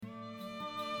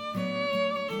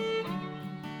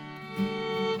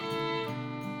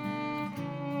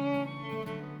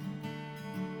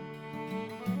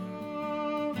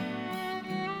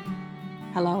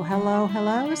Hello, hello,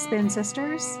 hello, Spin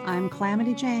Sisters. I'm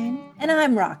Calamity Jane. And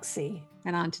I'm Roxy.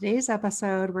 And on today's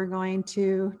episode, we're going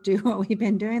to do what we've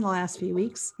been doing the last few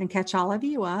weeks and catch all of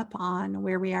you up on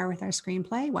where we are with our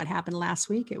screenplay, what happened last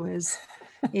week. It was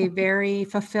a very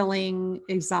fulfilling,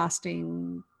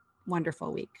 exhausting,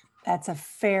 wonderful week. That's a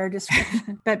fair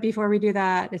description. But before we do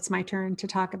that, it's my turn to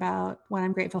talk about what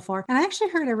I'm grateful for. And I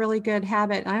actually heard a really good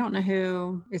habit. I don't know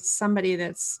who, it's somebody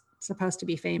that's supposed to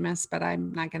be famous, but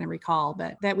I'm not going to recall,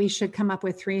 but that we should come up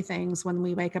with 3 things when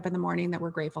we wake up in the morning that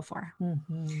we're grateful for.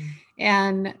 Mm-hmm.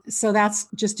 And so that's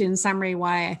just in summary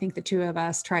why I think the two of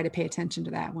us try to pay attention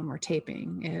to that when we're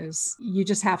taping is you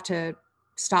just have to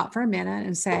stop for a minute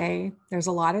and say, there's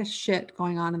a lot of shit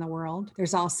going on in the world.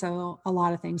 There's also a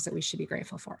lot of things that we should be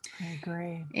grateful for. I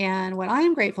agree. And what I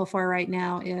am grateful for right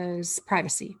now is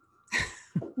privacy.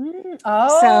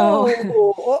 So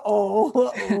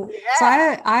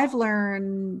I've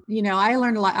learned, I've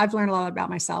learned a lot about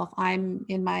myself. I'm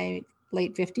in my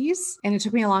late 50s, and it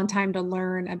took me a long time to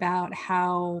learn about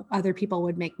how other people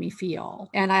would make me feel.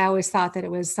 And I always thought that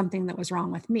it was something that was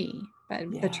wrong with me.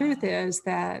 But the truth is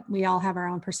that we all have our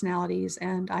own personalities,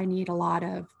 and I need a lot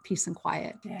of peace and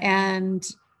quiet. Yeah. And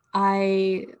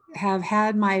I have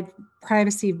had my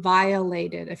privacy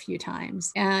violated a few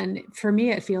times. And for me,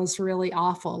 it feels really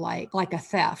awful, like a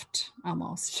theft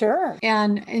almost. Sure.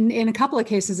 And in a couple of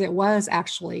cases, it was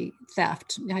actually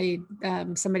theft.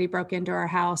 Somebody broke into our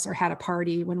house or had a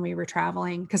party when we were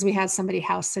traveling because we had somebody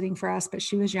house sitting for us, but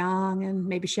she was young and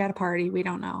maybe she had a party. We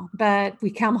don't know. But we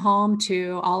come home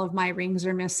to all of my rings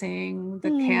are missing.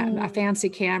 A fancy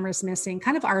camera's missing.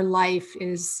 Kind of our life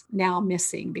is now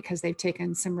missing because they've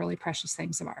taken some really precious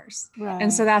things of ours. Right.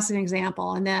 And so that's an example.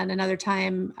 And then another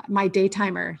time, my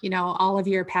daytimer, all of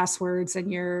your passwords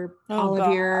and your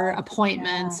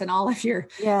appointments and all of your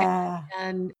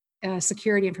and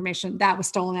security information that was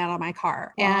stolen out of my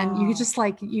car. And you just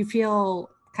you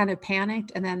feel kind of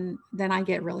panicked. And then I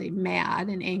get really mad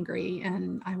and angry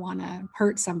and I want to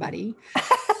hurt somebody.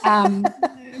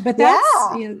 But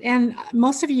that's, and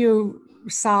most of you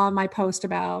saw my post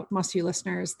about, most of you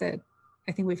listeners, that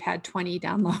I think we've had 20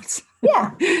 downloads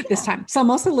this time. So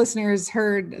most of the listeners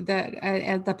heard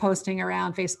the posting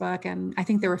around Facebook, and I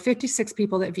think there were 56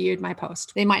 people that viewed my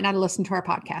post. They might not have listened to our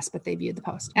podcast, but they viewed the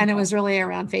post. And it was really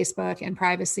around Facebook and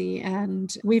privacy.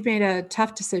 And we've made a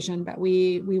tough decision, but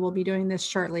we will be doing this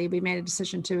shortly. We made a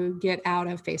decision to get out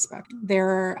of Facebook.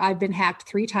 I've been hacked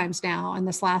 3 times now. And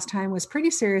this last time was pretty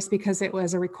serious because it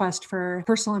was a request for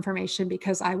personal information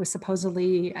because I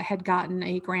had gotten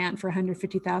a grant for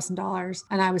 $150,000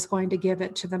 and I was going to give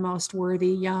it to the most worthy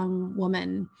young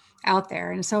woman out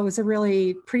there. And so it was a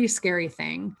really pretty scary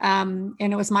thing. And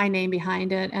it was my name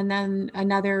behind it. And then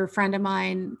another friend of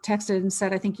mine texted and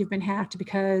said, I think you've been hacked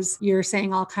because you're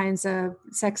saying all kinds of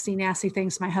sexy, nasty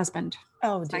things to my husband.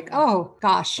 Oh, dear. Oh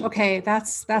gosh. Okay.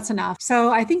 That's enough.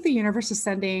 So I think the universe is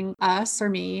sending us or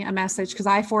me a message because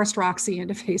I forced Roxy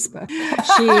into Facebook.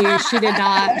 She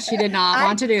did not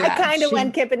want to do that. I kind of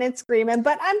went kicking and screaming,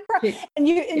 but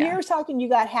you're talking, you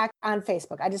got hacked on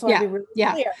Facebook. I just want to be really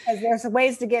clear because there's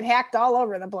ways to get hacked all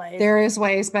over the place. There is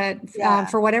ways, but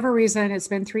for whatever reason, it's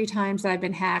been 3 times that I've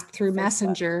been hacked through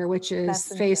Messenger, which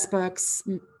is Facebook's,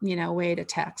 way to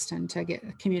text and to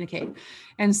communicate.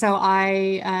 And so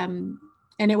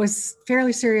and it was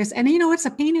fairly serious. And, it's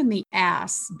a pain in the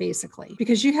ass, basically,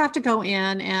 because you have to go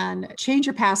in and change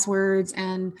your passwords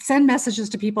and send messages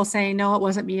to people saying, no, it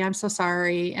wasn't me. I'm so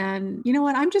sorry. And you know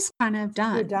what? I'm just kind of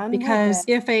done. You're done because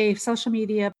if a social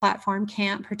media platform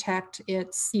can't protect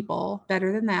its people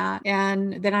better than that.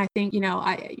 And then I think,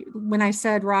 when I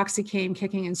said Roxy came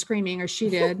kicking and screaming, or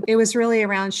she did, it was really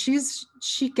around,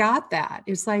 she got that.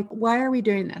 It's like, why are we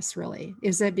doing this really?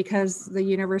 Is it because the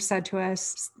universe said to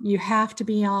us, you have to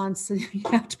be on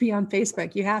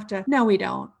Facebook. You have to, no, we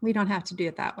don't have to do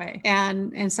it that way.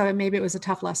 And so maybe it was a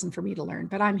tough lesson for me to learn,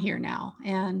 but I'm here now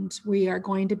and we are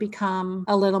going to become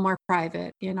a little more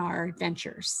private in our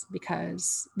adventures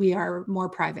because we are more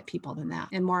private people than that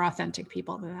and more authentic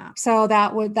people than that. So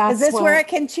that's Is this where I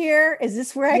can cheer? Is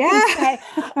this where I can say,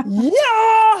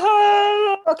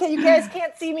 yeah? Okay. You guys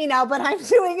can't see me now, but I'm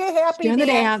doing a happy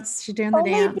dance. She's doing the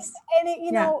dance. And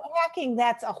hacking,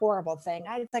 that's a horrible thing.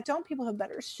 It's like, don't people have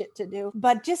better shit to do?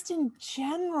 But just in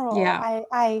general,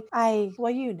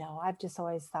 I've just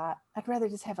always thought I'd rather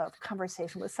just have a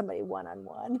conversation with somebody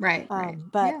one-on-one. Right.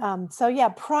 So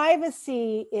privacy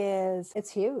privacy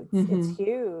it's huge. It's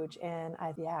huge. And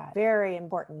very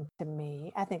important to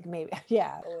me. I think maybe,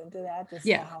 go into that. But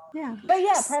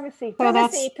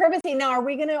privacy. Now, how are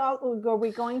we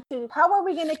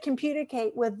going to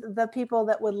communicate with the people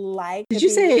that would like Did you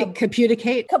say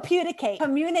communicate?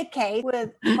 Communicate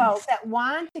with folks that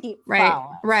want to keep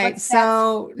following. Right.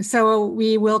 So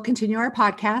we will continue our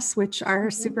podcasts, which are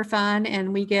super fun,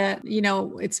 and we get,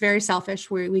 it's very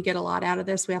selfish. We get a lot out of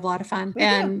this. We have a lot of fun,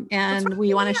 and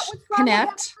we want to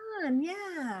connect.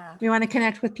 We want to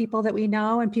connect with people that we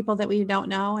know and people that we don't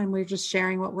know, and we're just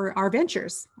sharing our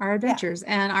adventures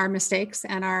and our mistakes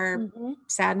and our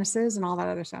sadnesses and all that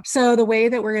other stuff. So the way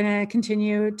that we're going to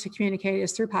continue to communicate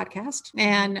is through podcast,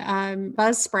 and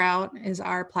Buzzsprout is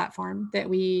our platform that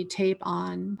we tape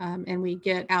on, and we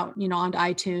get out, onto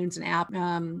iTunes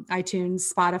and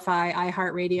iTunes, Spotify,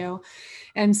 iHeartRadio,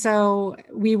 and so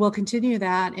we will continue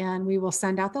that, and we will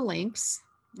send out the links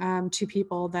to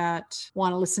people that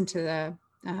want to listen to the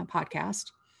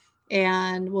podcast,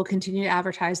 and we'll continue to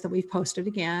advertise that we've posted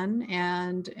again.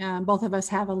 And both of us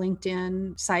have a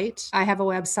LinkedIn site. I have a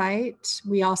website.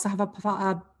 We also have a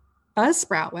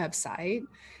Buzzsprout website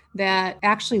that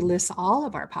actually lists all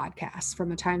of our podcasts from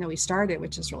the time that we started,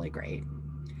 which is really great.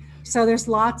 So there's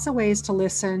lots of ways to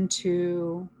listen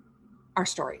to our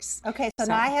stories. Okay. So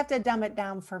now I have to dumb it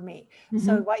down for me.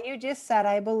 So what you just said,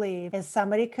 I believe, is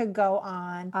somebody could go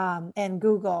on and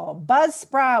Google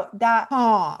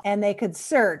buzzsprout.com, and they could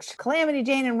search Calamity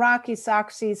Jane and Rocky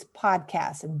Soxie's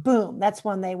podcast, and boom, that's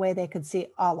one way they could see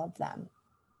all of them.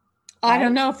 Right? I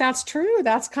don't know if that's true.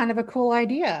 That's kind of a cool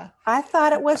idea. I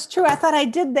thought it was true. I thought I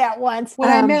did that once. What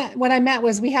I meant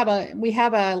was we have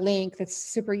a link that's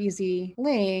super easy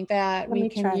link that we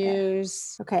can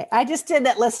use. Okay. I just did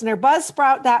that, listener.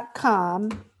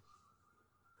 Buzzsprout.com.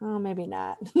 Oh, maybe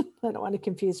not. I don't want to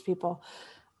confuse people.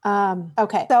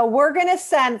 Okay. So we're going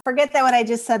to forget that what I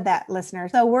just said, that, listener.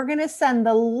 So we're going to send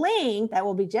the link that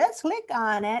will be, just click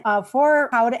on it, for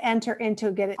how to enter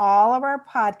into get all of our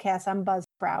podcasts on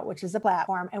Buzzsprout, which is a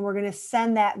platform. And we're going to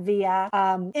send that via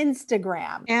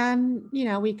Instagram. And,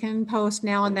 we can post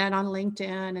now and then on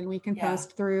LinkedIn, and we can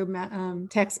post through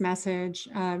text message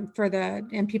and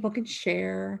people can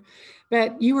share.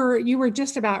 But you were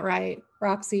just about right,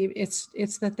 Roxy.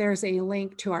 It's that there's a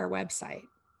link to our website.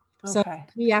 So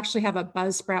we actually have a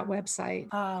Buzzsprout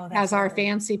website. Has our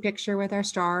fancy picture with our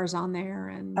stars on there,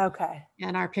 and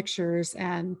our pictures,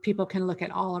 and people can look at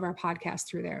all of our podcasts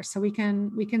through there. So we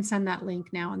can send that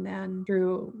link now and then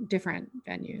through different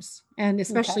venues, and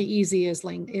especially easy is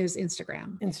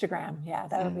Instagram.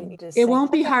 That would be neat. It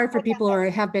won't be hard for people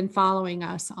who have been following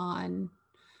us on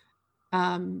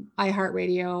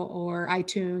iHeartRadio or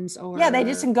iTunes, or they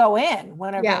just can go in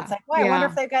whenever it's like, I wonder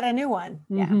if they've got a new one.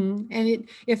 And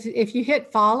if you hit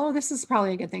follow, this is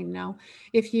probably a good thing to know.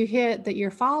 If you hit that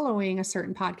you're following a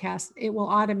certain podcast, it will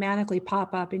automatically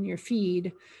pop up in your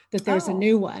feed that there's a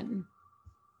new one.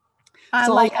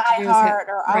 So like iHeart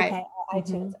or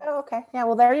iTunes. Yeah.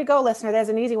 Well, there you go, listener. There's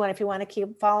an easy one. If you want to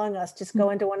keep following us, just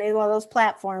go into one of those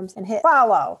platforms and hit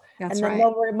follow. Then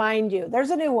they'll remind you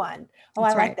there's a new one.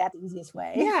 I like that. The easiest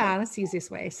way. Yeah, that's the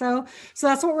easiest way. So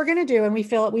that's what we're going to do. And we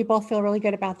both feel really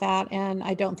good about that. And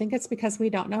I don't think it's because we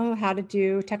don't know how to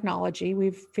do technology.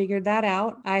 We've figured that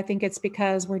out. I think it's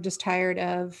because we're just tired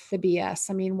of the BS.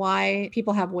 I mean, why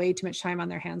people have way too much time on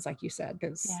their hands, like you said,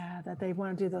 that they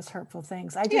want to do those hurtful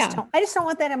things. I just don't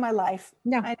want that in my life.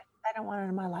 No. I don't want it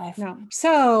in my life. No.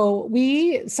 So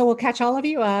we'll catch all of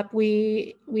you up.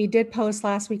 We did post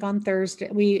last week on Thursday.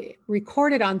 We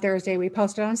recorded on Thursday. We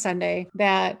posted on Sunday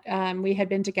that we had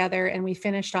been together, and we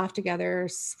finished off together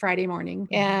Friday morning.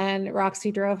 And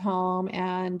Roxy drove home,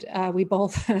 and we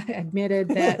both admitted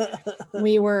that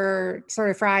we were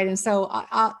sort of fried. And so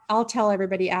I'll tell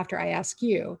everybody after I ask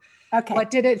you. Okay.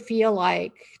 What did it feel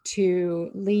like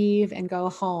to leave and go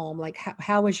home? Like,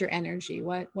 how was your energy?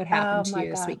 What happened to you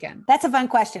this weekend? That's a fun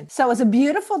question. So it was a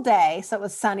beautiful day. So it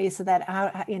was sunny. So that,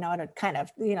 it kind of,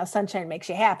 sunshine makes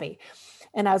you happy.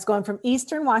 And I was going from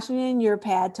Eastern Washington, your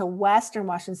pad, to Western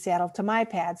Washington, Seattle, to my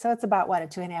pad. So it's about, a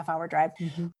 2.5 hour drive.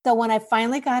 So when I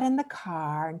finally got in the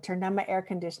car and turned on my air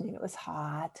conditioning, it was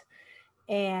hot,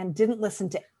 and didn't listen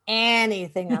to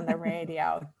anything on the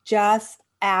radio, just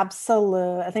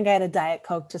absolute. I think I had a Diet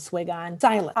Coke to swig on.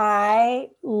 Silent. I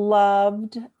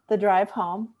loved the drive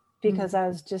home because I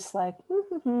was just like,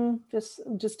 just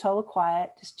total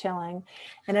quiet, just chilling.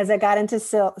 And as I got into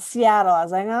Seattle, I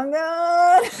was like, oh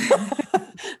God,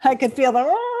 I could feel the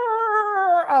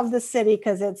of the city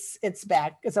because it's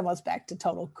almost back to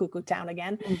total cuckoo town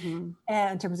again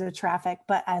in terms of traffic.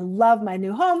 But I love my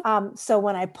new home. So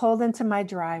when I pulled into my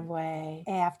driveway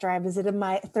after I visited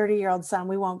my 30-year-old son,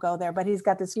 we won't go there, but he's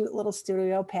got this cute little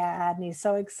studio pad and he's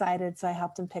so excited. So I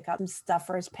helped him pick up some stuff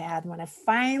for his pad. And when I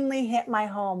finally hit my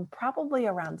home, probably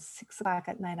around 6 o'clock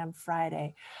at night on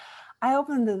Friday, I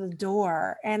opened the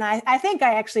door and I think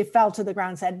I actually fell to the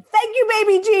ground and said, "Thank you,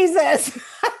 baby Jesus."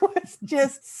 I was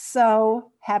just so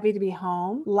happy to be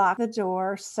home, locked the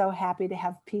door, so happy to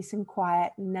have peace and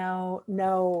quiet.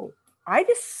 No. I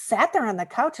just sat there on the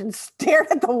couch and stared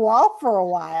at the wall for a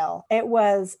while. It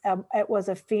was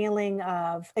a feeling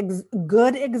of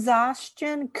good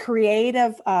exhaustion,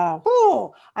 creative.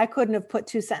 I couldn't have put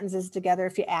two sentences together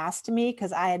if you asked me,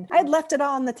 because I'd left it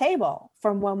all on the table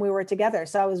from when we were together.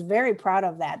 So I was very proud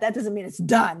of that. That doesn't mean it's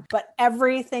done, but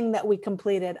everything that we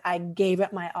completed, I gave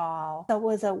it my all. So it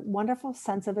was a wonderful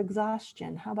sense of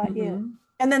exhaustion. How about you?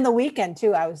 And then the weekend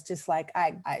too, I was just like,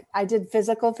 I did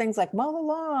physical things like mow the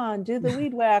lawn, do the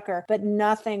weed whacker, but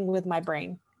nothing with my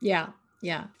brain. Yeah.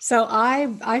 Yeah. So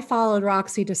I followed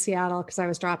Roxy to Seattle because I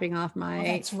was dropping off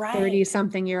my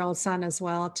 30-something-year-old son as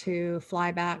well to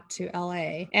fly back to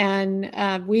LA.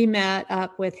 And we met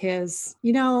up with his,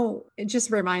 it just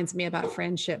reminds me about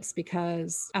friendships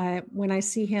because when I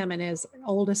see him and his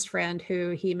oldest friend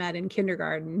who he met in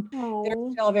kindergarten,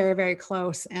 they're still very, very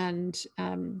close. And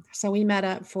so we met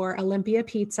up for Olympia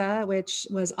Pizza, which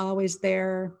was always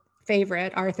their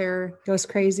favorite. Arthur goes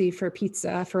crazy for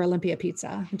Olympia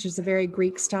Pizza, which is a very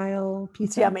Greek style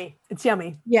pizza. It's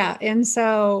yummy. Yeah. And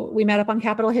so we met up on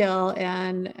Capitol Hill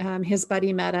and his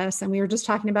buddy met us and we were just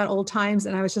talking about old times.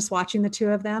 And I was just watching the two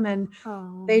of them and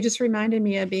they just reminded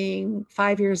me of being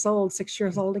 6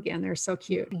 years old again. They're so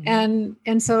cute. And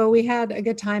so we had a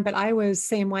good time, but I was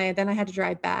same way. Then I had to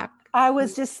drive back. I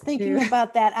was just thinking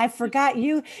about that. I forgot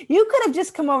you could have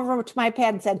just come over to my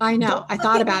pad and said, I know. I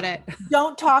thought about it.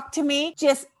 Don't talk to me.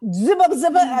 Just zip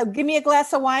up, give me a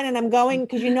glass of wine and I'm going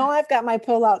because I've got my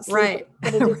pull out sleep. Right.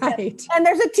 Right. And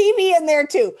there's a TV in there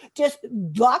too. Just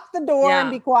lock the door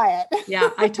and be quiet.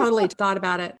 Yeah. I totally thought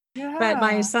about it. Yeah. But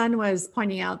my son was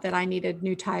pointing out that I needed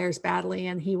new tires badly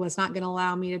and he was not going to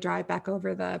allow me to drive back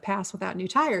over the pass without new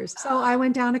tires. So I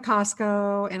went down to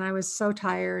Costco and I was so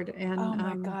tired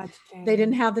and they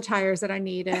didn't have the tires that I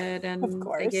needed and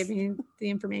they gave me the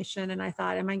information and I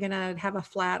thought, am I going to have a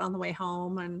flat on the way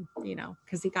home? And,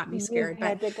 because he got me scared. You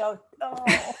had to go,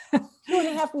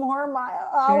 2.5 more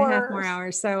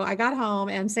hours. So I got home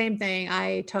and same thing.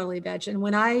 I totally veg. And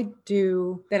when I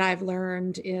do that, I've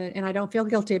learned and I don't feel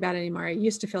guilty about it anymore. I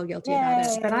used to feel guilty about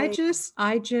it, but I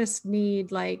just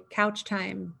need like couch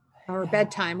time or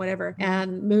bedtime, whatever,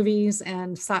 and movies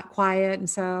and quiet. And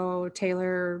so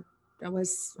Taylor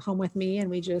was home with me and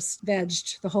we just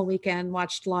vegged the whole weekend,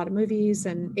 watched a lot of movies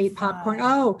and ate popcorn.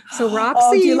 So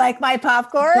Roxy. Do you like my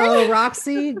popcorn?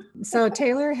 So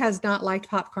Taylor has not liked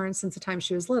popcorn since the time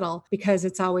she was little because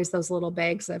it's always those little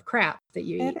bags of crap that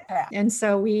you eat. And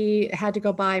so we had to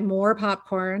go buy more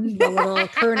popcorn, the little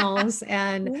kernels,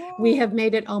 and we have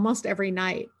made it almost every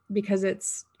night because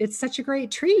it's such a great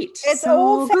treat. It's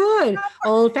so good.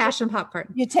 Old-fashioned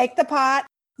popcorn. You take the pot.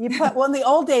 You put, in the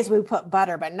old days we put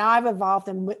butter, but now I've evolved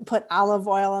and put olive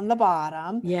oil on the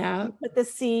bottom. Yeah. You put the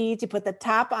seeds, you put the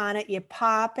top on it, you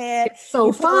pop it. It's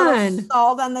so fun.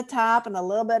 Salt on the top and a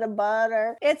little bit of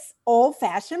butter. It's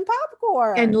old-fashioned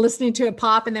popcorn. And listening to it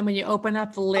pop, and then when you open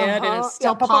up the lid and it's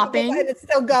still popping. It's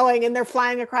still going and they're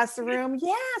flying across the room.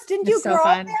 Yes. Didn't you grow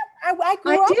up there?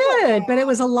 I did, but it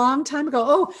was a long time ago.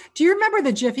 Oh, do you remember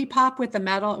the Jiffy Pop with the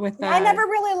metal? I never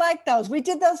really liked those. We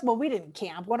did those. Well, we didn't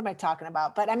camp. What am I talking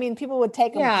about? But I mean, people would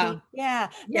take them. Yeah.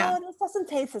 No, this doesn't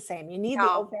taste the same. You need the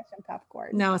old-fashioned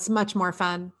popcorn. No, it's much more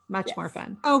fun. More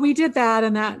fun. Oh, we did that,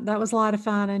 and that was a lot of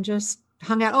fun, and just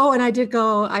hung out. Oh, and I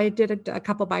did a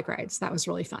couple bike rides. That was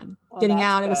really fun. Getting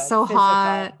out. Good. It was so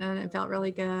hot and it felt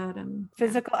really good. And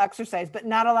physical exercise, but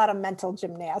not a lot of mental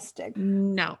gymnastics.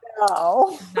 No.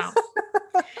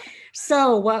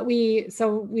 So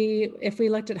if we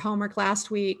looked at homework last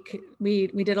week, we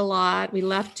did a lot. We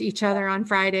left each other on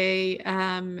Friday.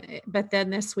 But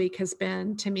then this week has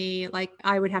been, to me, like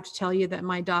I would have to tell you that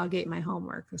my dog ate my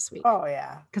homework this week. Oh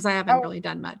yeah. Because I haven't really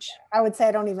done much. I would say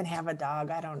I don't even have a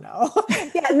dog. I don't know.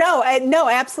 No,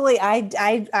 absolutely.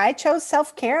 I chose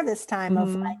self-care this time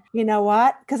of like, you know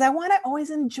what? Because I want to always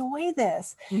enjoy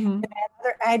this. Mm-hmm.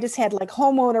 I just had like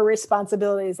homeowner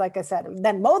responsibilities, like I said,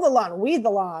 then mow the lawn, weed the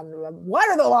lawn,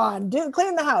 water the lawn,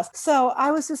 clean the house. So I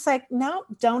was just like, no,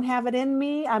 don't have it in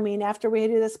me. I mean, after we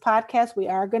do this podcast, we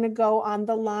are going to go on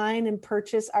the line and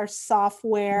purchase our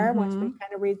software once we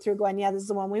kind of read through going, yeah, this is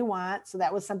the one we want. So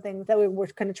that was something that we were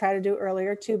going to try to do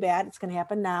earlier. Too bad. It's going to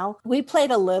happen now. We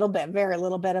played a little bit, very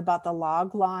little bit about the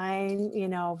log line, you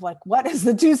know, of like, what is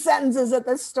the 2 sentences that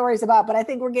this story's about? But I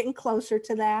think we're getting closer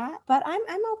to that. But I'm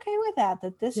okay with that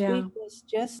this week was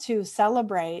just to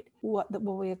celebrate what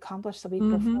we accomplished the week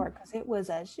before, because it was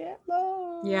a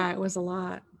shitload. Yeah, it was a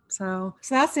lot. So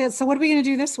that's it. So what are we going to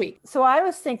do this week? So I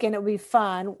was thinking it would be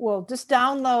fun. We'll just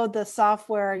download the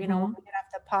software, you know, when we get off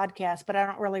the podcast, but I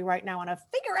don't really right now want to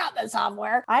figure out the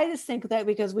software. I just think that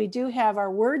because we do have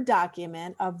our Word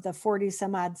document of the 40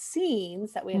 some odd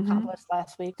scenes that we accomplished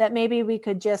last week, that maybe we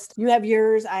could just, you have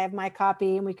yours, I have my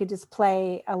copy, and we could just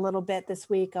play a little bit this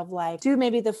week of like, do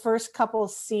maybe the first couple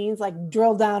scenes, like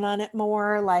drill down on it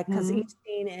more, like, because each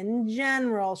scene in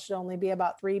general should only be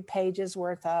about 3 pages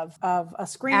worth of a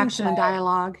screen action and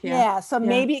dialogue. So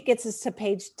maybe it gets us to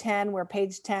page 10, where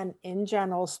page 10 in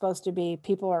general is supposed to be,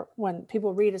 when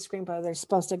people read a screenplay, they're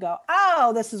supposed to go,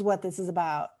 oh, this is what this is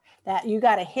about. That you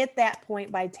got to hit that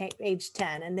point by page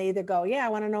 10, and they either go, yeah, I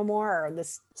want to know more, or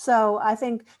this. So I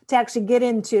think to actually get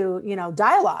into, you know,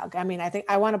 dialogue, I mean, I think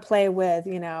I want to play with,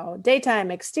 you know,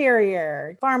 daytime,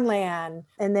 exterior, farmland,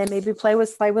 and then maybe play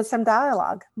with some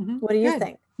dialogue. What do you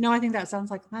think? No, I think that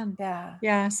sounds like fun. Yeah.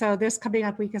 Yeah. So this coming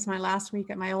up week is my last week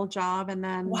at my old job. And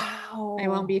then I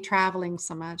won't be traveling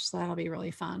so much. So that'll be really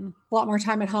fun. A lot more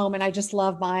time at home. And I just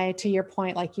love to your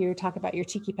point, like you talk about your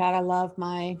tiki pad. I love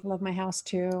my house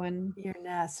too. And your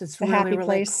nest. It's really,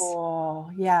 really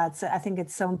cool. Yeah. I think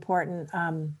it's so important.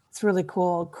 It's really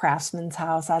cool. Craftsman's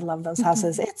house. I love those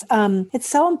houses. It's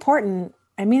so important.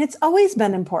 I mean, it's always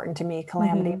been important to me,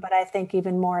 Calamity, but I think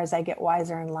even more as I get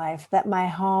wiser in life, that my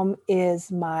home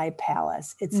is my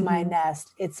palace. It's my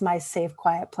nest. It's my safe,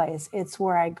 quiet place. It's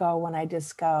where I go when I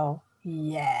just go,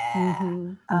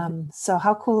 yeah. So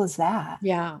how cool is that?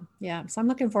 Yeah. So I'm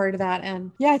looking forward to that.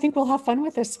 And I think we'll have fun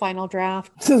with this final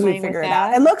draft. As we figure it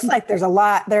out. It looks like there's a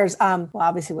lot. There's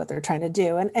obviously what they're trying to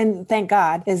do. And thank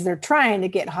God is they're trying to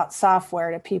get hot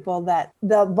software to people that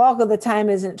the bulk of the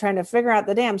time isn't trying to figure out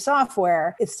the damn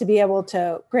software. It's to be able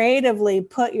to creatively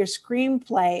put your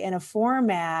screenplay in a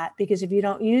format, because if you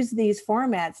don't use these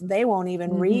formats, they won't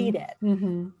even read it.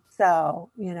 So,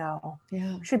 you know,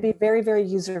 should be very, very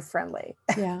user-friendly.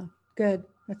 Yeah, good.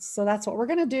 That's what we're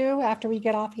going to do after we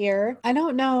get off here. I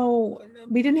don't know.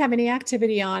 We didn't have any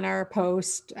activity on our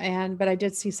post, but I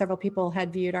did see several people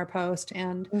had viewed our post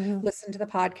and listened to the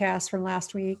podcast from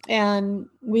last week. And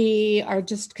we are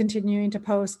just continuing to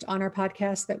post on our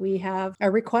podcast that we have a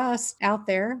request out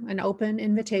there, an open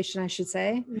invitation, I should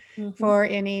say, for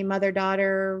any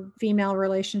mother-daughter female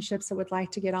relationships that would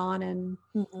like to get on and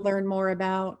learn more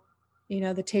about, you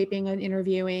know, the taping and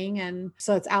interviewing. And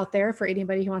so it's out there for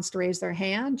anybody who wants to raise their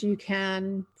hand. You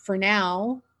can, for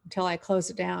now, until I close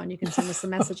it down, you can send us a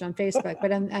message on Facebook,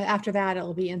 but after that,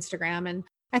 it'll be Instagram. And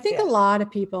I think a lot of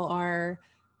people are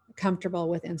comfortable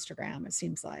with Instagram. It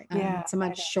seems like it's a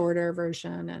much shorter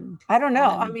version. And I don't know.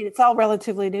 I mean, it's all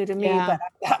relatively new to me, but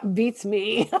that beats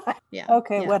me.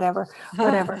 Okay. Whatever.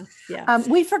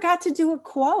 We forgot to do a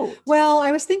quote. Well,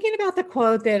 I was thinking about the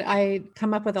quote that I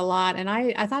come up with a lot, and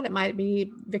I thought it might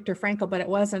be Viktor Frankl, but it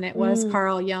wasn't. It was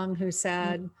Carl Jung who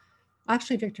said,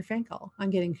 actually Viktor Frankl, I'm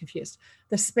getting confused,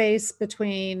 the space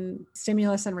between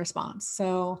stimulus and response.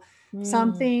 So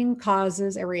something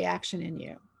causes a reaction in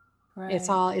you. Right.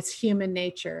 It's human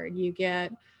nature. You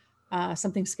get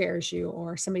something scares you,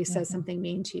 or somebody says something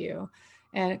mean to you,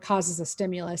 and it causes a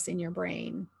stimulus in your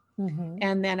brain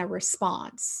and then a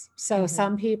response. So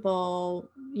some people,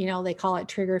 you know, they call it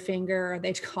trigger finger, or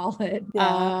they call it,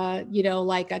 you know,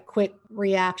 like a quick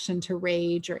reaction to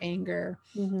rage or anger.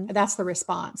 That's the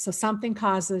response. So something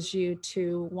causes you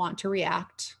to want to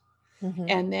react.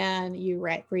 And then you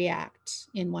react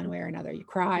in one way or another. You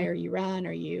cry or you run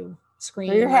or you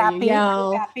scream, or you're happy, or you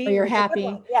yell, or you're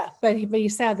happy. But you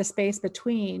said the space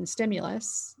between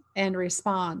stimulus and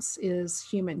response is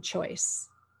human choice.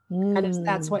 And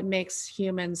that's what makes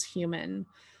humans human,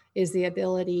 is the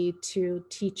ability to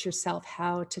teach yourself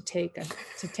how to take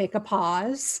a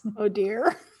pause. Oh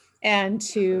dear. And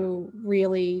to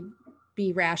really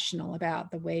be rational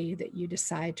about the way that you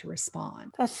decide to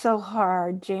respond. That's so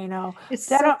hard, Jano. It's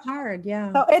so hard.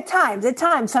 Yeah. So at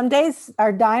times, some days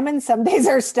are diamonds, some days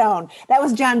are stone. That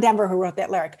was John Denver who wrote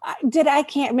that lyric.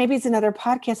 Maybe it's another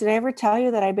podcast. Did I ever tell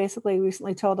you that I basically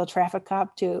recently told a traffic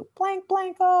cop to blank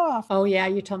off? Oh yeah.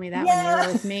 You told me that when you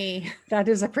were with me. That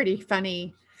is a pretty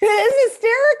funny It is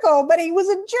hysterical, but he was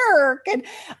a jerk. And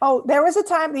there was a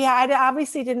time, I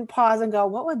obviously didn't pause and go,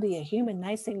 what would be a human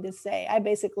nice thing to say? I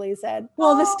basically said,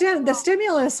 well, the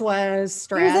stimulus was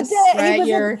stress, right?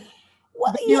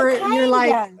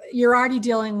 You're already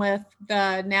dealing with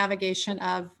the navigation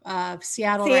of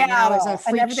Seattle right now is a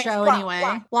freak show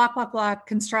anyway. Block,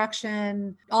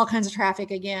 construction, all kinds of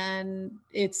traffic again.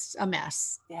 It's a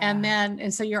mess. Yeah.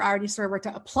 And so you're already sort of worked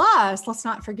out. Plus, let's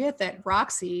not forget that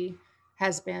Roxy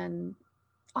has been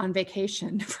on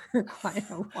vacation for quite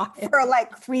a while. For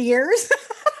like 3 years.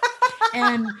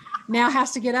 And now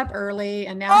has to get up early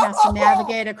and now has to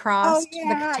navigate across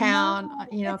the town,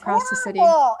 across the city.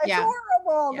 It's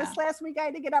horrible. Yeah. This last week I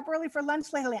had to get up early for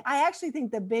lunch lately. I actually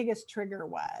think the biggest trigger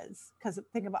was because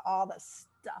think about all the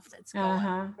stuff that's going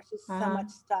on. There's just so much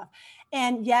stuff.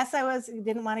 And yes,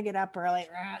 didn't want to get up early.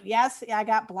 Yes, I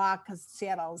got blocked because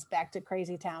Seattle is back to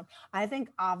crazy town. I think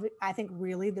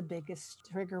really the biggest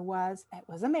trigger was it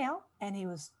was a male and he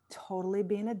was totally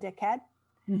being a dickhead.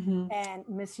 Mm-hmm. And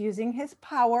misusing his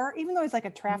power, even though he's like a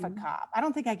traffic cop. I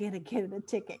don't think I get a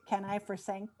ticket, can I, for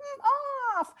saying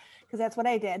off? Because that's what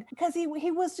I did. Because he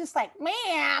was just like,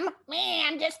 ma'am,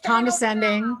 just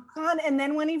condescending. And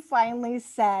then when he finally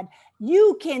said,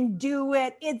 you can do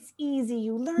it, it's easy,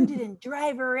 you learned it in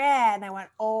driver ed. And I went,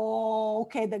 oh,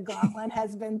 okay, the gauntlet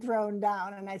has been thrown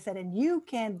down. And I said, and you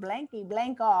can blank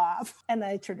off. And then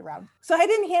I turned around. So I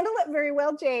didn't handle it very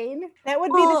well, Jane. That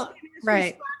would be the right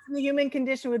response. The human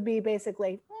condition would be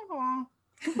basically,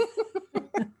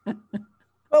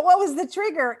 But what was the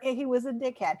trigger? He was a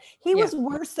dickhead. He was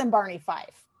worse than Barney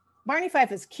Fife. Barney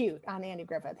Fife is cute on Andy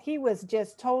Griffith. He was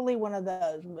just totally one of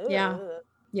those.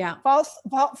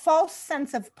 False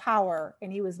sense of power,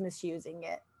 and he was misusing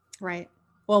it. Right.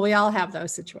 Well, we all have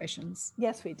those situations.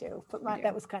 Yes, we do. But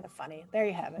that was kind of funny. There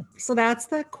you have it. So that's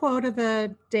the quote of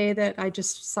the day that I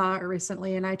just saw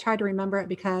recently, and I tried to remember it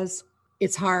because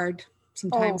it's hard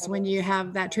sometimes when you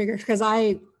have that trigger. Because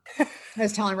I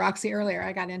was telling Roxy earlier,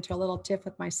 I got into a little tiff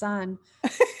with my son,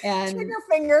 and trigger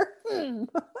finger.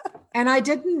 And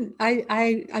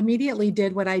I immediately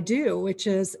did what I do, which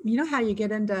is, how you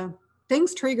get into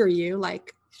things trigger you,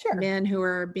 like men who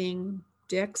are being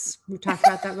dicks. We've talked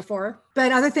about that before,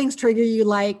 but other things trigger you,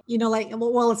 like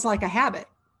it's like a habit.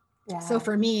 Yeah. So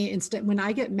for me, when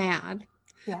I get mad,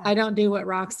 I don't do what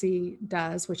Roxy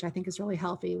does, which I think is really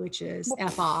healthy, which is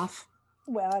F off.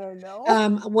 Well, I don't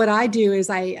know. What I do is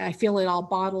I feel it all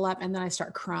bottle up and then I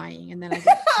start crying, and then I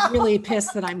get really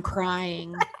pissed that I'm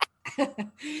crying.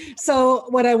 So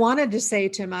what I wanted to say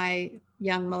to my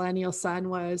young millennial son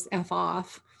was F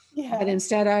off. Yeah. But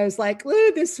instead I was like,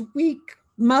 this weak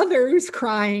mother who's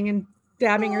crying and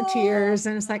dabbing her tears.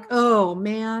 And it's like, oh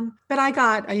man. But I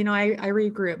got, I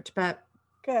regrouped, but.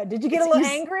 Good. Did you get a little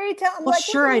angry? Tell him,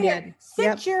 sure I did.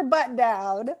 Sit your butt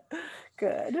down.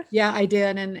 Good. Yeah, I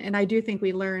did. And I do think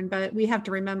we learned, but we have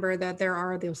to remember that there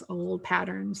are those old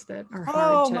patterns that are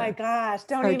hard to. Oh my gosh.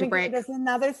 Don't even break. There's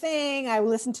another thing. I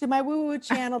listened to my woo-woo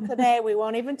channel today. We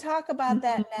won't even talk about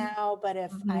that now. But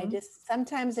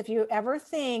sometimes if you ever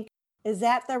think, is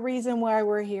that the reason why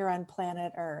we're here on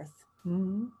planet Earth?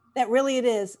 Mm-hmm. That really it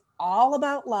is all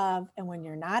about love. And when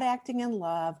you're not acting in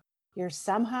love,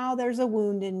 there's a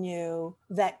wound in you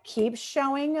that keeps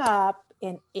showing up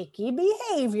in icky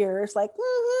behaviors like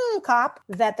cop,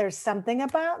 that there's something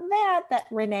about that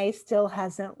Renee still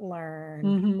hasn't learned.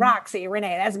 Mm-hmm. Roxy,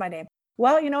 Renee, that's my name.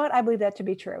 Well, you know what? I believe that to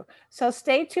be true. So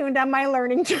stay tuned on my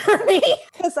learning journey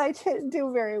because I didn't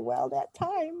do very well that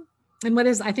time. And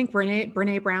I think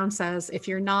Brene Brown says, if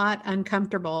you're not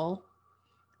uncomfortable,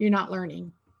 you're not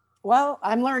learning. Well,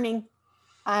 I'm learning.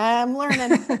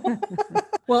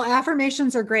 Well,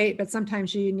 affirmations are great, but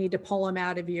sometimes you need to pull them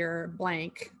out of your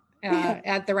blank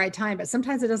at the right time, but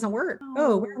sometimes it doesn't work.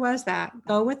 Oh, where was that?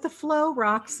 Go with the flow,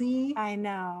 Roxy. I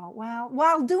know. Well,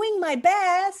 while doing my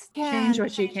best, change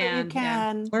what you can.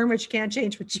 Yeah. Learn what you can,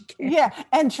 change what you can. Yeah,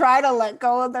 and try to let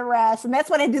go of the rest. And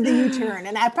that's when I did the U-turn.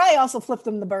 And I probably also flipped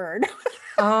them the bird.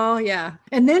 Oh, yeah.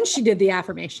 And then she did the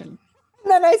affirmation.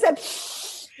 And then I said,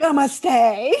 namaste.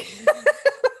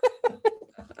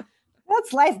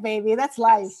 That's life, baby. That's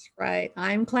life. That's right.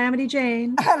 I'm Calamity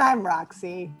Jane. And I'm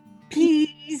Roxy.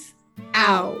 Peace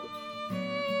out.